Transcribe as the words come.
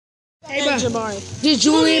Hey, Jabari. Did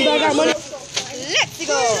Julian back out money? Let's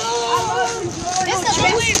go. This is the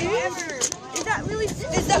best video ever. Is that really? It's the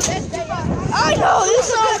best video ever. I know. This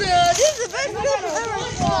is so good. This is the best video ever.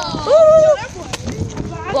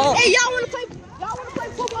 Well, hey, y'all want to play? Y'all want to play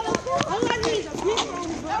football? All I need is a big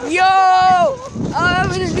one. Yo, I'm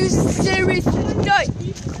gonna do series tonight.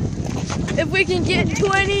 If we can get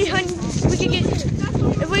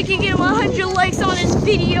 100 likes on this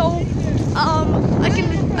video,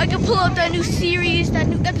 I can pull out that new series, that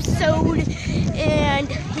new episode, and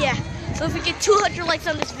yeah. So if we get 200 likes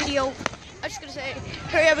on this video, I'm just gonna say,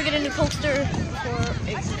 hurry up and get a new poster before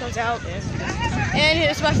it comes out. And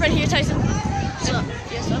here's my friend here, Tyson. So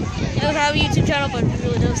yes, he doesn't have a YouTube channel, but he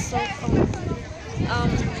really does. So I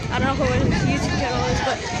don't know who his YouTube channel is,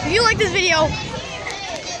 but if you like this video,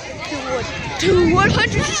 to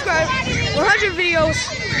 100 subscribers, 100 videos,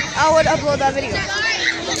 I would upload that video.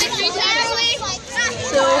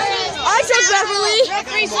 So I took Beverly.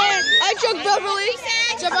 I took Beverly.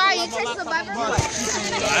 Jabari, you took the Beverly.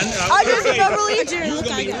 I took the Beverly.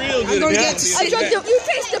 You gonna get to I took the. You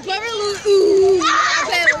taste the Beverly. Ooh.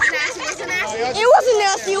 It wasn't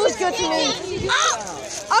nasty. It was good to me.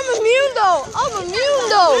 I'm immune though.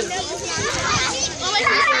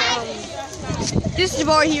 This is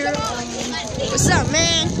Jabari here. What's up,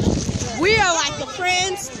 man? We are like the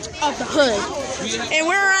friends of the hood. And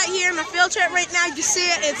we're right here in a field trip right now. You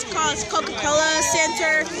see it? It's called Coca-Cola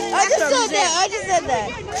Center. I just said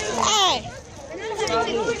that. Hey.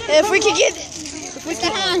 If we can.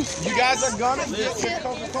 You guys are gonna get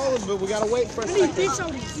Coca-Cola, but we gotta wait for a second.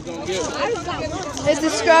 Let's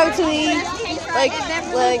subscribe to me like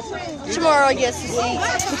tomorrow, I guess, to see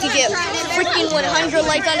if we can get freaking 100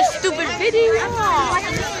 likes on this stupid video.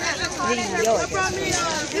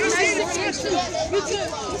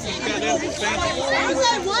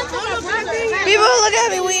 People look at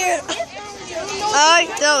me weird. I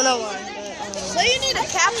don't know why. So you need a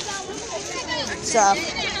cap? So,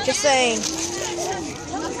 just saying.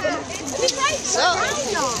 So,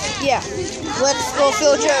 yeah, let's go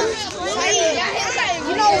field trip.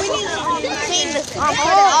 You know, we need to clean this up.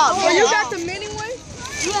 Oh, you got the mini one?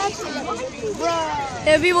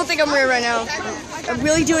 Yeah, people think I'm weird right now. I'm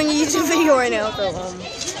really doing a YouTube video right now, so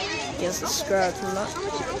yeah, subscribe to that.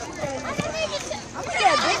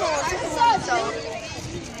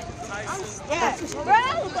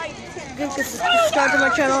 Subscribe to my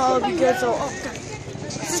channel, I'll be good. So,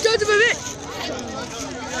 subscribe to my bitch.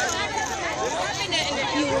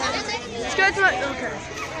 Subscribe to my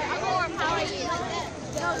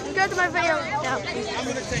Subscribe to my video. I'm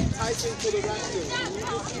gonna take Tyson to the restroom.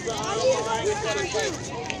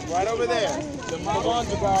 Right over there. The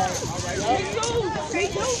Monster Bar. Hey,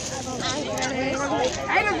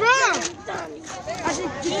 bro! I said,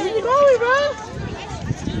 where you going, bro?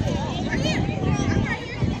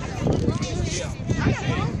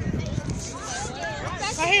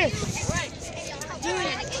 Right here.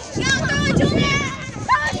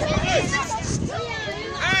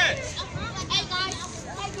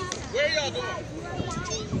 Where y'all going?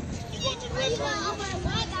 You going to the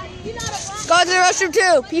restroom? Go to the restroom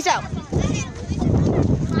too. Peace out.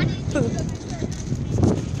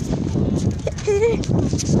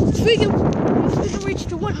 We can reach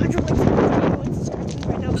to 100 likes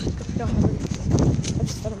right now.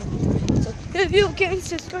 So if you can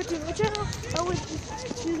subscribe to my channel, I would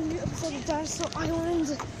do the new episode of Dinosaur Island.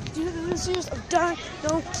 Do the new series of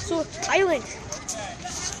Dinosaur Island.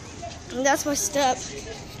 And that's my step.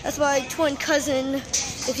 That's my twin cousin.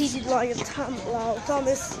 If he did like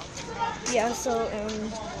Thomas. Yeah, so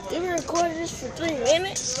did we record this for 3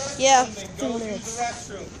 minutes? Yeah, 3 minutes.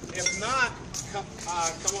 If not, come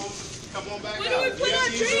on back out. Where do we put our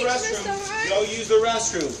drinks, Mr. Hart? Go use the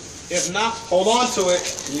restroom. If not, hold on to it.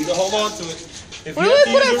 You need to hold on to it. If Where you do have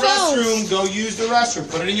we to put use the our phones? restroom, go use the restroom.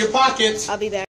 Put it in your pockets. I'll be back.